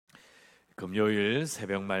금요일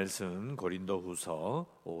새벽 말씀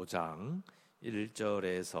고린도후서 5장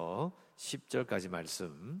 1절에서 10절까지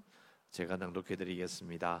말씀 제가 낭독해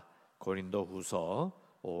드리겠습니다. 고린도후서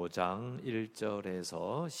 5장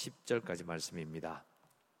 1절에서 10절까지 말씀입니다.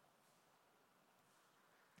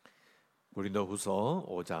 고린도후서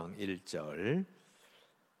 5장 1절.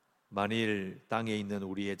 만일 땅에 있는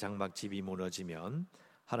우리의 장막집이 무너지면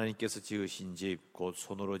하나님께서 지으신 집 곧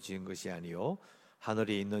손으로 지은 것이 아니요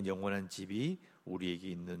하늘에 있는 영원한 집이 우리에게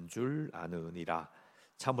있는 줄 아느니라.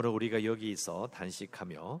 참으로 우리가 여기 있어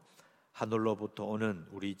단식하며 하늘로부터 오는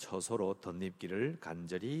우리 처소로 덧입기를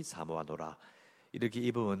간절히 사모하노라. 이렇게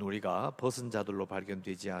입으면 우리가 벗은 자들로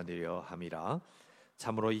발견되지 않으려 함이라.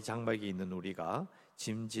 참으로 이 장막에 있는 우리가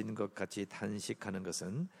짐진 것 같이 탄식하는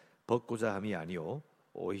것은 벗고자 함이 아니요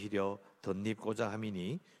오히려 덧입고자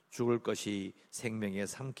함이니 죽을 것이 생명에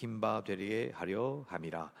삼킨 바 되게 하려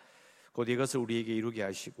함이라. 곧 이것을 우리에게 이루게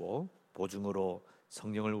하시고 보증으로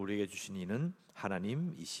성령을 우리에게 주신 이는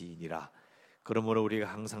하나님이시니라. 그러므로 우리가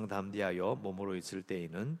항상 담대하여 몸으로 있을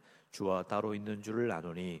때에는 주와 따로 있는 줄을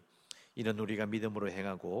아노니 이는 우리가 믿음으로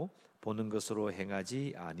행하고 보는 것으로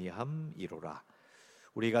행하지 아니함이로라.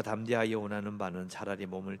 우리가 담대하여 원하는 바는 차라리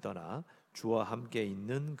몸을 떠나 주와 함께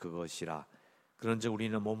있는 그것이라. 그런즉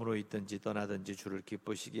우리는 몸으로 있든지 떠나든지 주를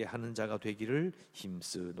기쁘시게 하는 자가 되기를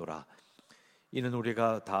힘쓰노라. 이는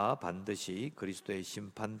우리가 다 반드시 그리스도의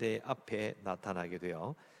심판대 앞에 나타나게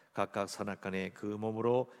되어 각각 선악간에 그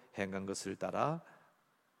몸으로 행한 것을 따라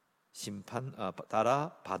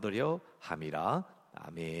받으려 함이라.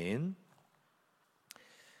 아멘.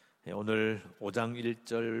 오늘 5장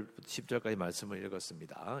 1절 10절까지 말씀을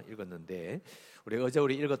읽었는데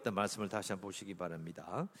우리 읽었던 말씀을 다시 한번 보시기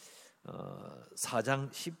바랍니다. 4장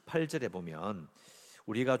 18절에 보면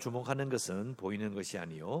우리가 주목하는 것은 보이는 것이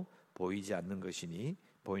아니요 보이지 않는 것이니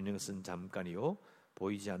보이는 것은 잠깐이요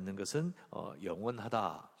보이지 않는 것은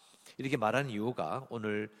영원하다. 이렇게 말하는 이유가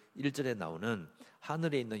오늘 1절에 나오는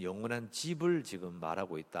하늘에 있는 영원한 집을 지금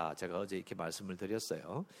말하고 있다. 제가 어제 이렇게 말씀을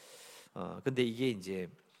드렸어요. 근데 이게 이제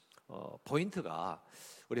포인트가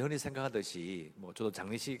우리 흔히 생각하듯이 저도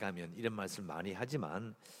장례식에 가면 이런 말씀 많이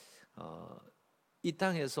하지만 이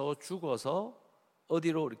땅에서 죽어서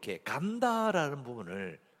어디로 이렇게 간다라는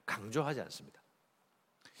부분을 강조하지 않습니다.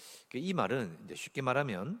 이 말은 이제 쉽게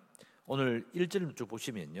말하면 오늘 1절을 쭉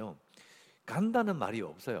보시면요, 간다는 말이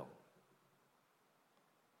없어요.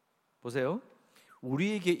 보세요.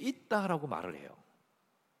 우리에게 있다라고 말을 해요.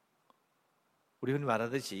 우리 흔히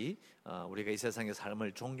말하듯이 우리가 이 세상의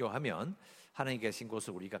삶을 종교하면 하나님 계신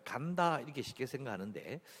곳을 우리가 간다 이렇게 쉽게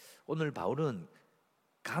생각하는데 오늘 바울은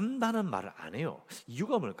간다는 말을 안 해요.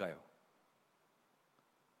 이유가 뭘까요?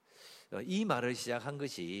 이 말을 시작한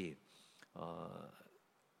것이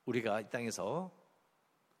우리가 이 땅에서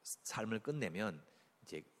삶을 끝내면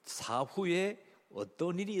이제 사후에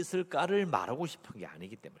어떤 일이 있을까를 말하고 싶은 게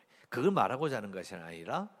아니기 때문에 그걸 말하고자 하는 것이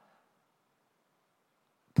아니라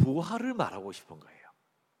부활을 말하고 싶은 거예요.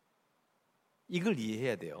 이걸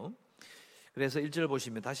이해해야 돼요. 그래서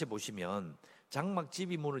 1절 다시 보시면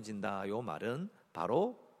장막집이 무너진다 이 말은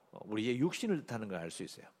바로 우리의 육신을 뜻하는 걸 알 수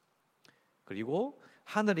있어요. 그리고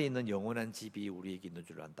하늘에 있는 영원한 집이 우리에게 있는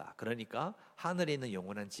줄 안다. 그러니까 하늘에 있는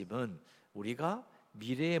영원한 집은 우리가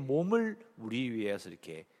미래의 몸을 우리 위해서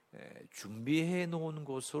이렇게 준비해 놓은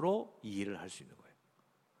곳으로 이해를 할 수 있는 거예요.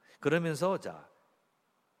 그러면서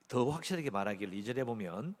더 확실하게 말하기를 2절에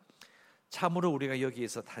보면 참으로 우리가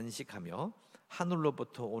여기에서 단식하며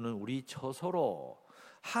하늘로부터 오는 우리 처소로,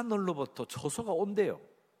 하늘로부터 처소가 온대요.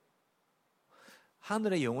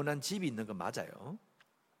 하늘에 영원한 집이 있는 건 맞아요.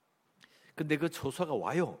 근데 그 처소가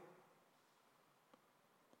와요.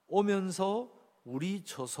 오면서 우리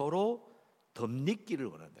처소로 덧입기를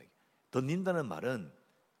원한다. 덧입는다는 말은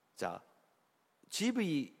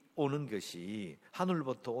집이 오는 것이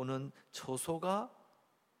하늘로부터 오는 처소가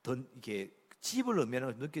이게 집을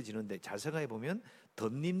의미하는 걸 느껴지는데 잘 생각해 보면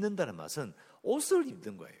덧입는다는 맛은 옷을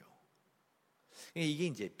입는 거예요. 이게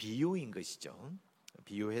이제 비유인 것이죠.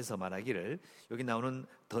 비유해서 말하기를 여기 나오는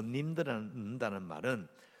덧입는다는 말은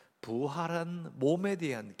부활한 몸에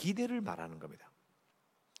대한 기대를 말하는 겁니다.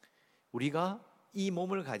 우리가 이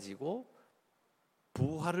몸을 가지고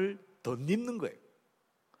부활을 덧입는 거예요.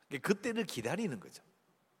 그때를 기다리는 거죠.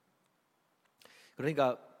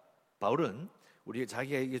 그러니까 바울은 우리가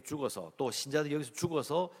자기가 죽어서 또 신자들이 여기서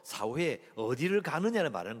죽어서 사후에 어디를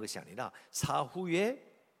가느냐를 말하는 것이 아니라 사후에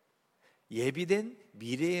예비된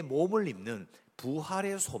미래의 몸을 입는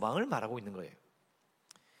부활의 소망을 말하고 있는 거예요.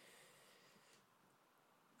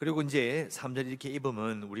 그리고 이제 3절 이렇게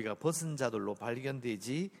입으면 우리가 벗은 자들로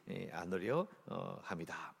발견되지 않으려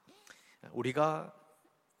합니다. 우리가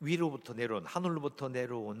위로부터 내려온, 하늘로부터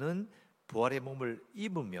내려오는 부활의 몸을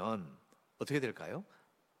입으면 어떻게 될까요?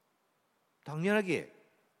 당연하게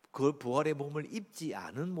그 부활의 몸을 입지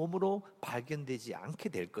않은 몸으로 발견되지 않게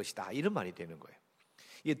될 것이다, 이런 말이 되는 거예요.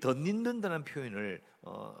 이게 덧입는다는 표현을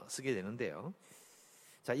쓰게 되는데요.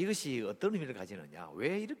 자, 이것이 어떤 의미를 가지느냐?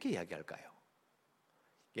 왜 이렇게 이야기할까요?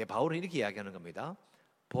 바울은 이렇게 이야기하는 겁니다.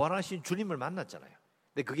 부활하신 주님을 만났잖아요.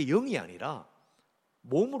 근데 그게 영이 아니라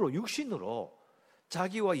몸으로, 육신으로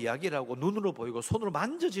자기와 이야기를 하고 눈으로 보이고 손으로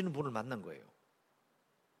만져지는 분을 만난 거예요.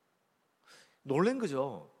 놀란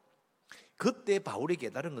거죠. 그때 바울이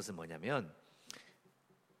깨달은 것은 뭐냐면,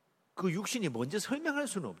 그 육신이 뭔지 설명할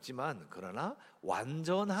수는 없지만 그러나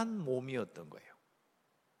완전한 몸이었던 거예요.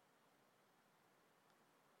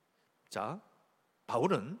 자,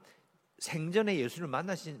 바울은 생전에 예수를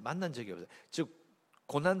만난 적이 없어요. 즉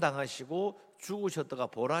고난당하시고 죽으셨다가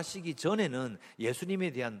부활하시기 전에는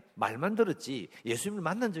예수님에 대한 말만 들었지 예수님을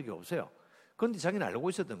만난 적이 없어요. 그런데 자기는 알고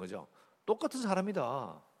있었던 거죠. 똑같은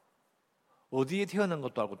사람이다, 어디에 태어난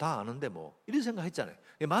것도 알고 다 아는데 뭐, 이런 생각했잖아요.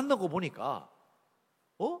 만나고 보니까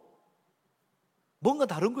뭔가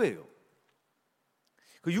다른 거예요.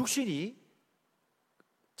 그 육신이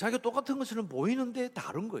자기가 똑같은 것처럼 보이는데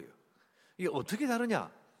다른 거예요. 이게 어떻게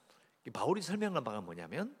다르냐? 바울이 설명한 바가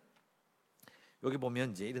뭐냐면, 여기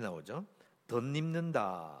보면 이제 이렇게 나오죠.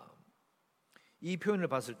 덧입는다. 이 표현을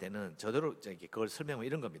봤을 때는 저대로 그걸 설명하면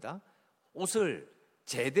이런 겁니다. 옷을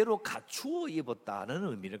제대로 갖추어 입었다는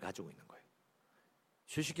의미를 가지고 있는 거예요.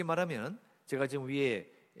 쉽게 말하면 제가 지금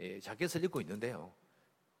위에 자켓을 입고 있는데요.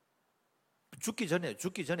 죽기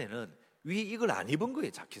전에는 위에 이걸 안 입은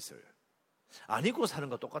거예요. 자켓을 안 입고 사는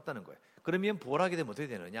거 똑같다는 거예요. 그러면 부활하게 되면 어떻게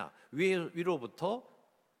되느냐? 위로부터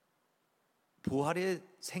부활의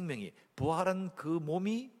생명이, 부활한 그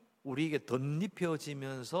몸이 우리에게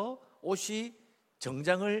덧입혀지면서 옷이,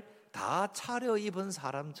 정장을 다 차려입은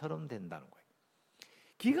사람처럼 된다는 거예요.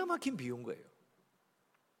 기가 막힌 비유인 거예요.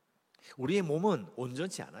 우리의 몸은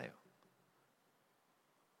온전치 않아요.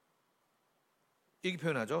 이렇게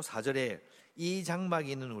표현하죠. 4절에 이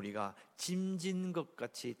장막이 있는 우리가 짐진 것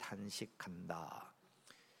같이 단식한다.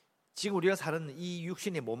 지금 우리가 사는 이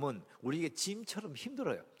육신의 몸은 우리에게 짐처럼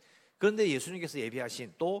힘들어요. 그런데 예수님께서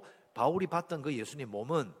예비하신, 또 바울이 봤던 그 예수님의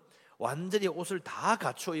몸은 완전히 옷을 다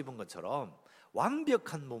갖추어 입은 것처럼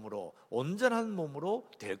완벽한 몸으로, 온전한 몸으로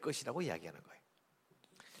될 것이라고 이야기하는 거예요.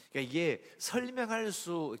 그러니까 이게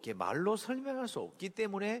이렇게 말로 설명할 수 없기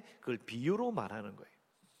때문에 그걸 비유로 말하는 거예요.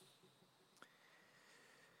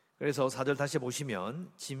 그래서 4절 다시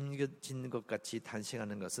보시면, 짐진 것 같이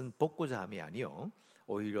단식하는 것은 벗고자 함이 아니요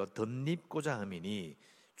오히려 덧입고자 함이니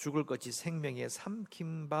죽을 것이 생명에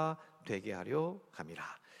삼킨 바 되게 하려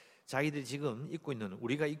함이라. 자기들이 지금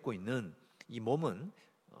우리가 입고 있는 이 몸은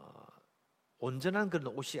온전한 그런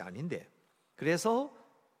옷이 아닌데, 그래서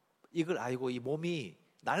이걸 알고 이 몸이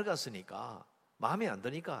낡았으니까, 마음에 안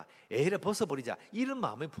드니까 에이를 벗어버리자, 이런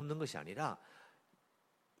마음을 품는 것이 아니라,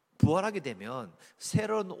 부활하게 되면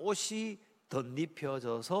새로운 옷이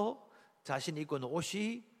덧입혀져서 자신이 입고 있는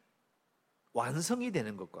옷이 완성이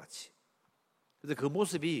되는 것과 같이, 그래서 그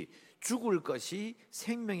모습이 죽을 것이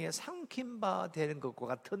생명에 삼킨 바 되는 것과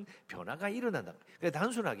같은 변화가 일어난다. 그러니까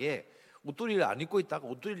단순하게 옷도리를 안 입고 있다가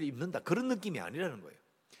옷도리를 입는다, 그런 느낌이 아니라는 거예요.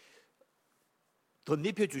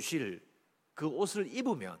 덧입혀 주실 그 옷을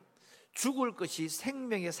입으면 죽을 것이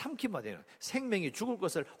생명에 삼킨 바 되는, 생명이 죽을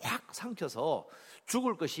것을 확 삼켜서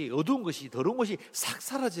죽을 것이, 어두운 것이, 더러운 것이 싹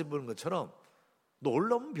사라져버리는 것처럼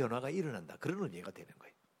놀라운 변화가 일어난다, 그런 의미가 되는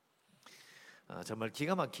거예요. 정말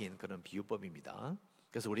기가 막힌 그런 비유법입니다.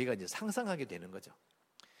 그래서 우리가 이제 상상하게 되는 거죠.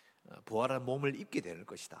 부활한 몸을 입게 되는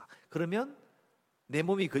것이다. 그러면 내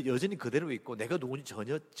몸이 여전히 그대로 있고 내가 누군지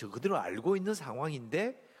전혀 그대로 알고 있는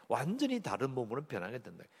상황인데 완전히 다른 몸으로 변하게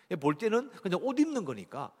된다. 볼 때는 그냥 옷 입는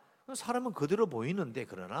거니까 사람은 그대로 보이는데,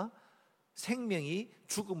 그러나 생명이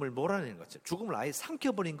죽음을 몰아내는 거죠. 죽음을 아예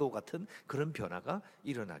삼켜버린 것 같은 그런 변화가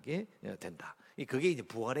일어나게 된다. 그게 이제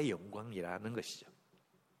부활의 영광이라는 것이죠.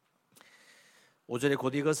 5절에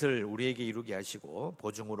곧 이것을 우리에게 이루게 하시고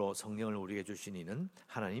보증으로 성령을 우리에게 주신 이는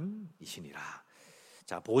하나님이시니라.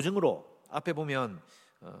 자, 보증으로, 앞에 보면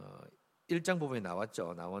 1장 부분에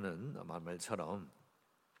나오는 말처럼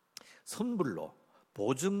선불로,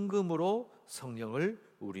 보증금으로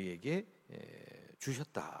성령을 우리에게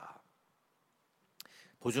주셨다.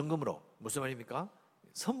 보증금으로, 무슨 말입니까?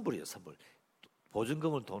 선불이요, 선불.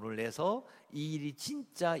 보증금을 돈을 내서 이 일이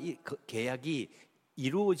진짜 계약이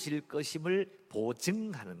이루어질 것임을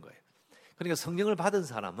보증하는 거예요. 그러니까 성령을 받은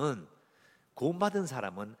사람은, 구원받은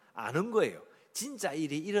사람은 아는 거예요. 진짜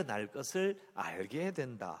일이 일어날 것을 알게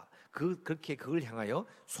된다. 그렇게 그걸 향하여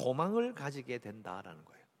소망을 가지게 된다라는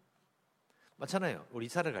거예요. 맞잖아요. 우리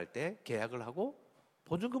이사를 갈 때 계약을 하고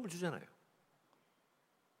보증금을 주잖아요.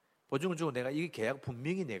 보증을 주고 내가 이 계약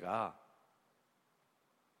분명히 내가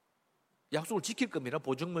약속을 지킬 겁니다.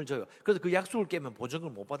 보증금을 줘요. 그래서 그 약속을 깨면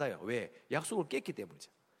보증금을 못 받아요. 왜? 약속을 깼기 때문이죠.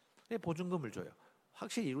 보증금을 줘요.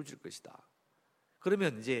 확실히 이루어질 것이다.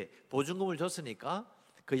 그러면 이제 보증금을 줬으니까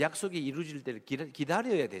그 약속이 이루어질 때를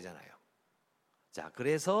기다려야 되잖아요. 자,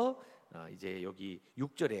 그래서 이제 여기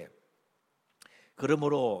 6절에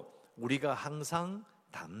그러므로 우리가 항상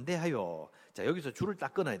담대하여, 자, 여기서 줄을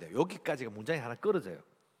딱 끊어야 돼요. 여기까지가 문장이 하나 끊어져요.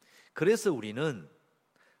 그래서 우리는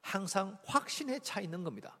항상 확신에 차 있는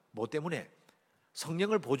겁니다. 뭐 때문에?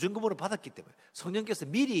 성령을 보증금으로 받았기 때문에. 성령께서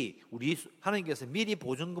미리, 하나님께서 미리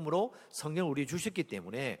보증금으로 성령을 우리 주셨기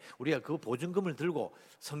때문에 우리가 그 보증금을 들고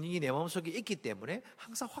성령이 내 마음속에 있기 때문에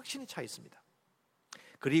항상 확신에 차 있습니다.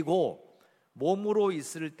 그리고 몸으로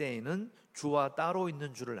있을 때에는 주와 따로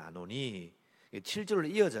있는 줄을 아노니, 7절로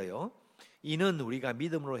이어져요. 이는 우리가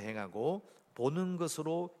믿음으로 행하고 보는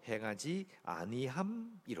것으로 행하지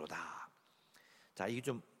아니함이로다. 자, 이게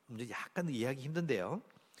좀 약간 이해하기 힘든데요.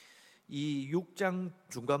 이 6장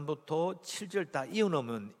중간부터 7절 다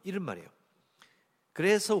이어놓으면 이런 말이에요.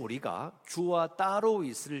 그래서 우리가 주와 따로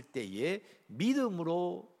있을 때에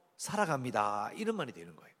믿음으로 살아갑니다. 이런 말이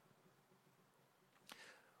되는 거예요.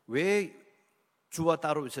 왜 주와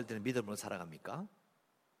따로 있을 때는 믿음으로 살아갑니까?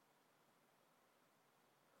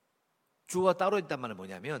 주와 따로 있단 말은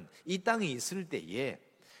뭐냐면 이 땅에 있을 때에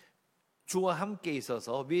주와 함께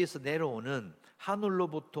있어서 위에서 내려오는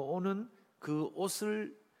하늘로부터 오는 그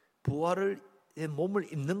옷을 부활을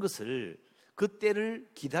몸을 입는 것을 그때를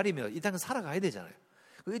기다리며 이 땅을 살아가야 되잖아요.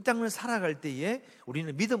 이 땅을 살아갈 때에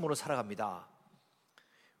우리는 믿음으로 살아갑니다.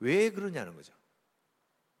 왜 그러냐는 거죠.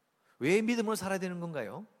 왜 믿음으로 살아야 되는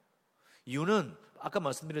건가요? 이유는 아까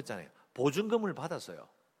말씀드렸잖아요. 보증금을 받았어요.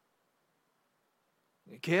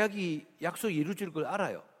 계약이 약속이 이루어질 걸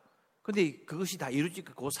알아요. 근데 그것이 다 이루어질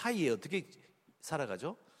그 사이에 어떻게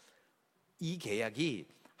살아가죠? 이 계약이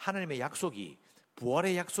하나님의 약속이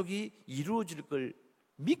부활의 약속이 이루어질 걸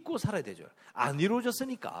믿고 살아야 되죠. 안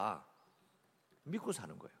이루어졌으니까 믿고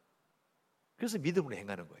사는 거예요. 그래서 믿음으로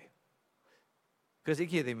행하는 거예요. 그래서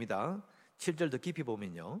이렇게 해야 됩니다. 7절 더 깊이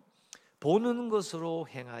보면요, 보는 것으로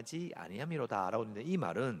행하지 아니함이로다 라고 하는데, 이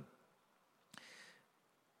말은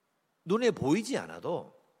눈에 보이지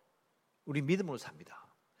않아도 우리 믿음으로 삽니다.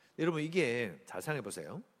 여러분, 이게 잘 생각해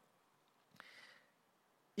보세요.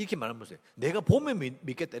 이렇게 말하면 보세요. 내가 보면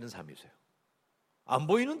믿겠다는 사람이 있어요. 안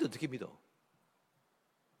보이는데 어떻게 믿어?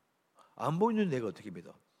 안 보이는데 내가 어떻게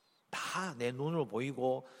믿어? 다 내 눈으로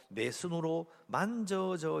보이고 내 손으로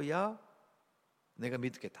만져져야 내가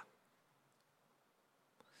믿겠다.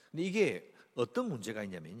 근데 이게 어떤 문제가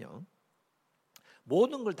있냐면요,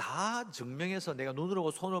 모든 걸 다 증명해서 내가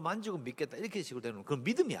눈으로 손으로 만지고 믿겠다 이렇게 식으로 되는 그건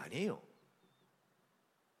믿음이 아니에요.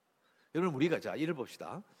 여러분, 우리가 자 이를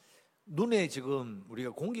봅시다. 눈에 지금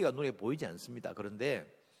우리가 공기가 눈에 보이지 않습니다.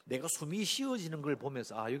 그런데 내가 숨이 쉬어지는 걸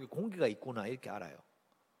보면서 아, 여기 공기가 있구나 이렇게 알아요.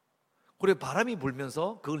 그리고 바람이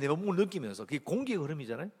불면서 그걸 내 몸을 느끼면서 그게 공기의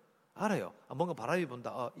흐름이잖아요. 알아요. 아, 뭔가 바람이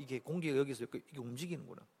분다. 아, 이게 공기가 여기서 이게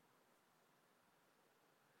움직이는구나.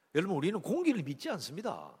 여러분, 우리는 공기를 믿지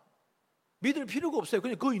않습니다. 믿을 필요가 없어요.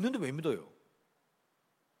 그냥 그거 있는데 왜 믿어요?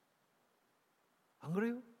 안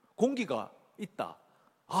그래요? 공기가 있다.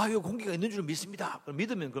 아, 이거 공기가 있는 줄 믿습니다. 그럼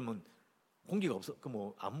믿으면 그러면 공기가 없어? 그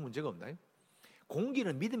뭐 아무 문제가 없나요?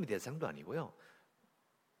 공기는 믿음의 대상도 아니고요.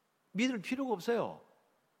 믿을 필요가 없어요.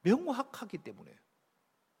 명확하기 때문에.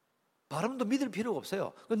 바람도 믿을 필요가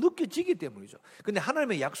없어요. 느껴지기 때문이죠. 근데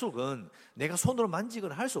하나님의 약속은 내가 손으로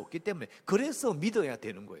만지거나 할 수 없기 때문에 그래서 믿어야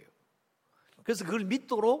되는 거예요. 그래서 그걸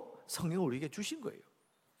믿도록 성령을 우리에게 주신 거예요.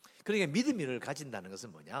 그러니까 믿음을 가진다는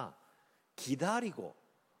것은 뭐냐? 기다리고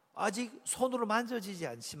아직 손으로 만져지지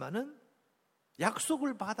않지만은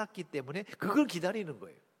약속을 받았기 때문에 그걸 기다리는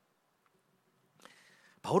거예요.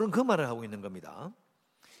 바울은 그 말을 하고 있는 겁니다.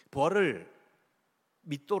 부활을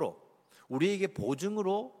믿도록 우리에게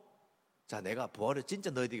보증으로, 자, 내가 부활을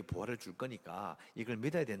진짜 너희들에게 부활을 줄 거니까 이걸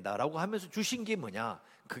믿어야 된다라고 하면서 주신 게 뭐냐?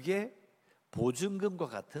 그게 보증금과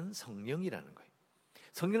같은 성령이라는 거예요.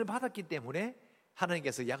 성령을 받았기 때문에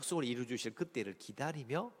하나님께서 약속을 이루어 주실 그때를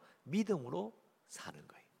기다리며 믿음으로 사는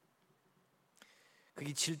거예요.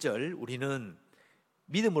 그게 7절, 우리는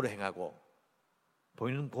믿음으로 행하고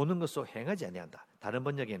보는 것으로 행하지 아니한다. 다른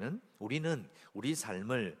번역에는 우리는 우리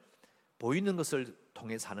삶을 보이는 것을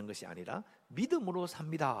통해 사는 것이 아니라 믿음으로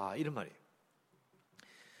삽니다, 이런 말이에요.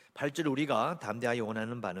 8절, 우리가 담대하여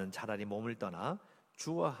원하는 바는 차라리 몸을 떠나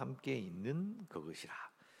주와 함께 있는 그것이라.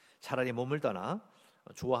 차라리 몸을 떠나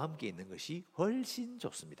주와 함께 있는 것이 훨씬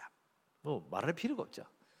좋습니다. 뭐 말할 필요가 없죠.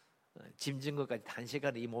 짐진 것까지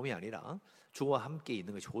단식하는 이 몸이 아니라 주와 함께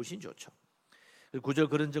있는 것이 훨씬 좋죠. 구절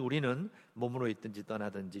그런즉 우리는 몸으로 있든지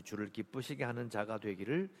떠나든지 주를 기쁘시게 하는 자가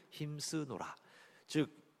되기를 힘쓰노라. 즉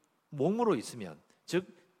몸으로 있으면, 즉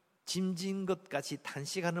짐진 것 같이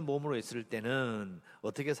탄식하는 몸으로 있을 때는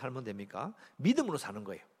어떻게 살면 됩니까? 믿음으로 사는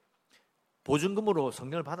거예요. 보증금으로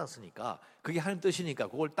성령을 받았으니까, 그게 하나님 뜻이니까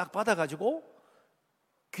그걸 딱 받아가지고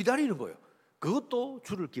기다리는 거예요. 그것도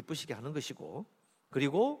주를 기쁘시게 하는 것이고,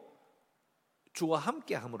 그리고 주와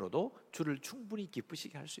함께 함으로도 주를 충분히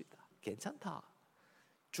기쁘시게 할 수 있다. 괜찮다.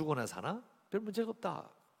 죽거나 사나 별 문제가 없다.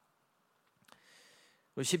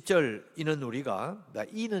 10절 이는 우리가,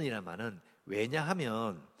 이는이란 말은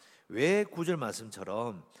왜냐하면, 왜 9절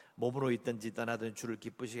말씀처럼 몸으로 있든지 떠나든 주를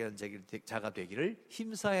기쁘시게 하는 자가 되기를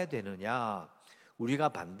힘써야 되느냐. 우리가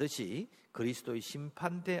반드시 그리스도의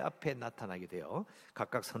심판대 앞에 나타나게 되어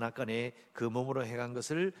각각 선악간에 그 몸으로 행한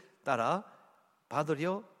것을 따라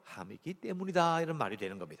받으려 함이기 때문이다. 이런 말이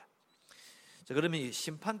되는 겁니다. 자, 그러면 이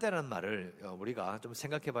심판대라는 말을 우리가 좀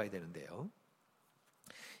생각해 봐야 되는데요.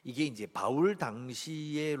 이게 이제 바울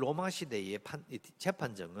당시의 로마 시대의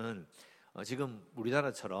재판정은 지금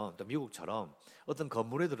우리나라처럼 또 미국처럼 어떤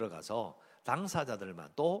건물에 들어가서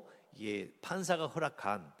당사자들만, 또 이게 판사가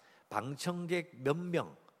허락한 방청객 몇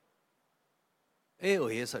명에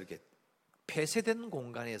의해서 이렇게 폐쇄된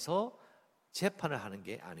공간에서 재판을 하는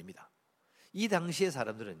게 아닙니다. 이 당시의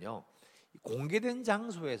사람들은요, 공개된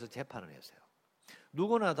장소에서 재판을 했어요.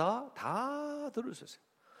 누구나 다 들을 수 있어요.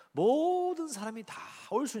 모든 사람이 다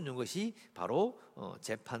올 수 있는 것이 바로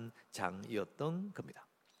재판장이었던 겁니다.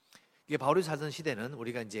 이게 바울이 살던 시대는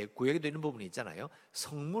우리가 이제 구약에도 있는 부분이 있잖아요.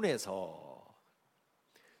 성문에서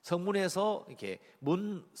이렇게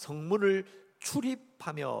성문을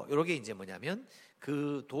출입하며, 이게 이제 뭐냐면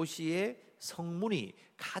그 도시의 성문이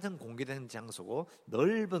가장 공개된 장소고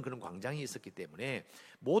넓은 그런 광장이 있었기 때문에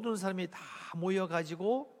모든 사람이 다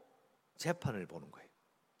모여가지고 재판을 보는 거예요.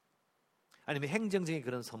 아니면 행정적인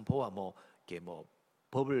그런 선포와 이렇게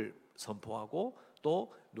법을 선포하고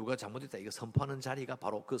또 누가 잘못했다 이거 선포하는 자리가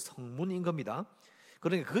바로 그 성문인 겁니다.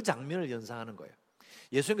 그러니까 그 장면을 연상하는 거예요.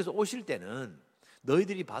 예수님께서 오실 때는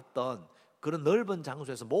너희들이 봤던 그런 넓은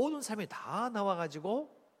장소에서 모든 사람이 다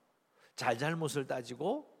나와가지고 잘잘못을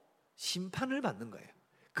따지고 심판을 받는 거예요.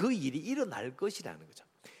 그 일이 일어날 것이라는 거죠.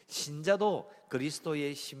 신자도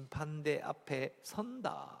그리스도의 심판대 앞에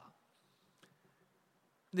선다.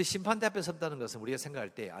 근데 심판대 앞에 섰다는 것은 우리가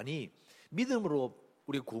생각할 때, 아니 믿음으로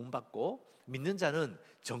우리가 구원받고 믿는 자는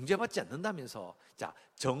정죄받지 않는다면서, 자,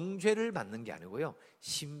 정죄를 받는 게 아니고요,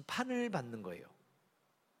 심판을 받는 거예요.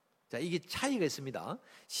 자, 이게 차이가 있습니다.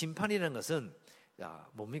 심판이라는 것은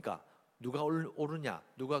뭡니까? 누가 옳으냐,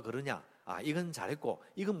 누가 그러냐, 이건 잘했고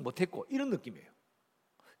이건 못했고, 이런 느낌이에요.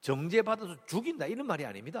 정죄받아서 죽인다 이런 말이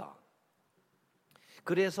아닙니다.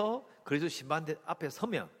 그래서 심판대 앞에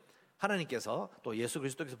서면 하나님께서 또 예수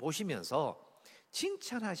그리스도께서 보시면서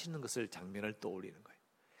칭찬하시는 것을, 장면을 떠올리는 거예요.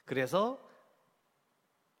 그래서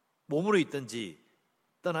몸으로 있든지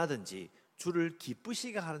떠나든지 주를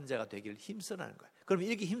기쁘시게 하는 자가 되기를 힘쓰라는 거예요. 그럼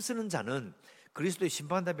이렇게 힘쓰는 자는 그리스도의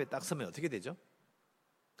심판대 앞에 딱 서면 어떻게 되죠?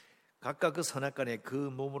 각각 그 선악간에 그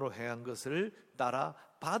몸으로 행한 것을 따라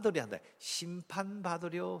받으려 한다.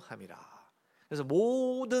 심판받으려 함이라. 그래서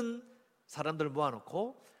모든 사람들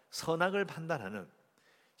모아놓고 선악을 판단하는,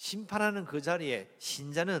 심판하는 그 자리에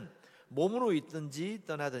신자는 몸으로 있든지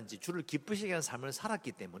떠나든지 주를 기쁘시게 하는 삶을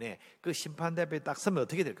살았기 때문에 그 심판대 앞에 딱 서면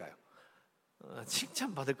어떻게 될까요?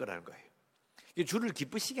 칭찬받을 거라는 거예요. 주를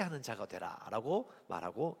기쁘시게 하는 자가 되라라고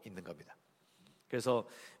말하고 있는 겁니다. 그래서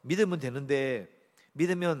믿으면 되는데,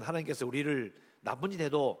 믿으면 하나님께서 우리를 나쁜 짓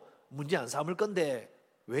해도 문제 안 삼을 건데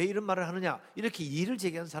왜 이런 말을 하느냐, 이렇게 이의를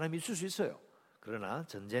제기하는 사람이 있을 수 있어요. 그러나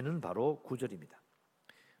전제는 바로 9절입니다.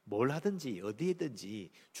 뭘 하든지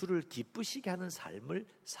어디에든지 주를 기쁘시게 하는 삶을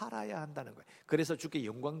살아야 한다는 거예요. 그래서 주께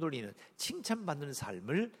영광 돌리는, 칭찬받는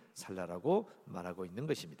삶을 살라라고 말하고 있는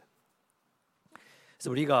것입니다. 그래서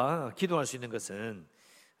우리가 기도할 수 있는 것은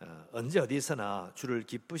언제 어디서나 주를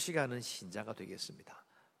기쁘시게 하는 신자가 되겠습니다.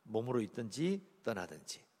 몸으로 있든지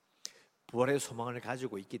떠나든지 부활의 소망을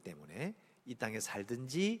가지고 있기 때문에 이 땅에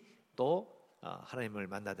살든지 또 하나님을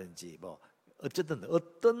만나든지 어쨌든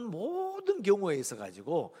어떤 모든 경우에 있어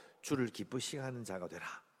가지고 주를 기쁘시게 하는 자가 되라.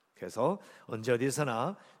 그래서 언제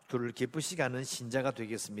어디서나 주를 기쁘시게 하는 신자가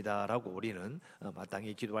되겠습니다라고 우리는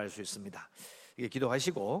마땅히 기도할 수 있습니다. 이게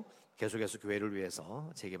기도하시고 계속해서 교회를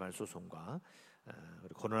위해서 재개발 소송과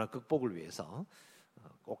코로나 극복을 위해서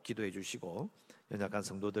꼭 기도해 주시고, 연약한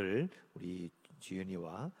성도들 우리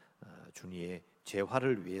지윤이와 준이의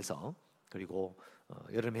재화를 위해서, 그리고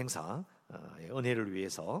여름 행사 은혜를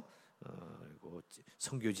위해서, 그리고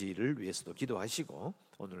선교지를 위해서도 기도하시고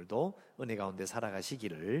오늘도 은혜 가운데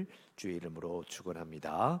살아가시기를 주의 이름으로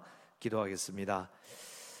축원합니다. 기도하겠습니다.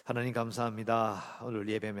 하나님 감사합니다. 오늘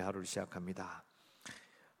예배의 하루를 시작합니다.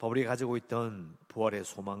 바울이 가지고 있던 부활의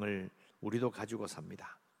소망을 우리도 가지고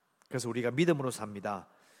삽니다. 그래서 우리가 믿음으로 삽니다.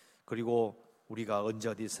 그리고 우리가 언제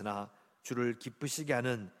어디서나 주를 기쁘시게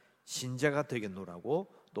하는 신자가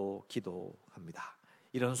되겠노라고 또 기도합니다.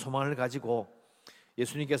 이런 소망을 가지고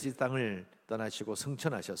예수님께서 이 땅을 떠나시고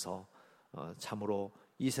승천하셔서 참으로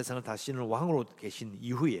이 세상을 다스리는 왕으로 계신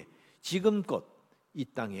이후에 지금껏 이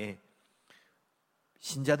땅에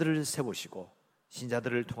신자들을 세우시고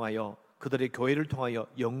신자들을 통하여 그들의 교회를 통하여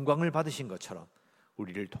영광을 받으신 것처럼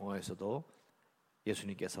우리를 통하여서도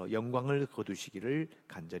예수님께서 영광을 거두시기를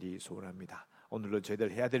간절히 소원합니다. 오늘도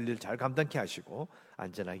저희들 해야 될 일 잘 감당케 하시고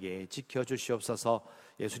안전하게 지켜주시옵소서.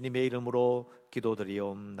 예수님의 이름으로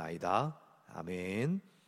기도드리옵나이다. 아멘.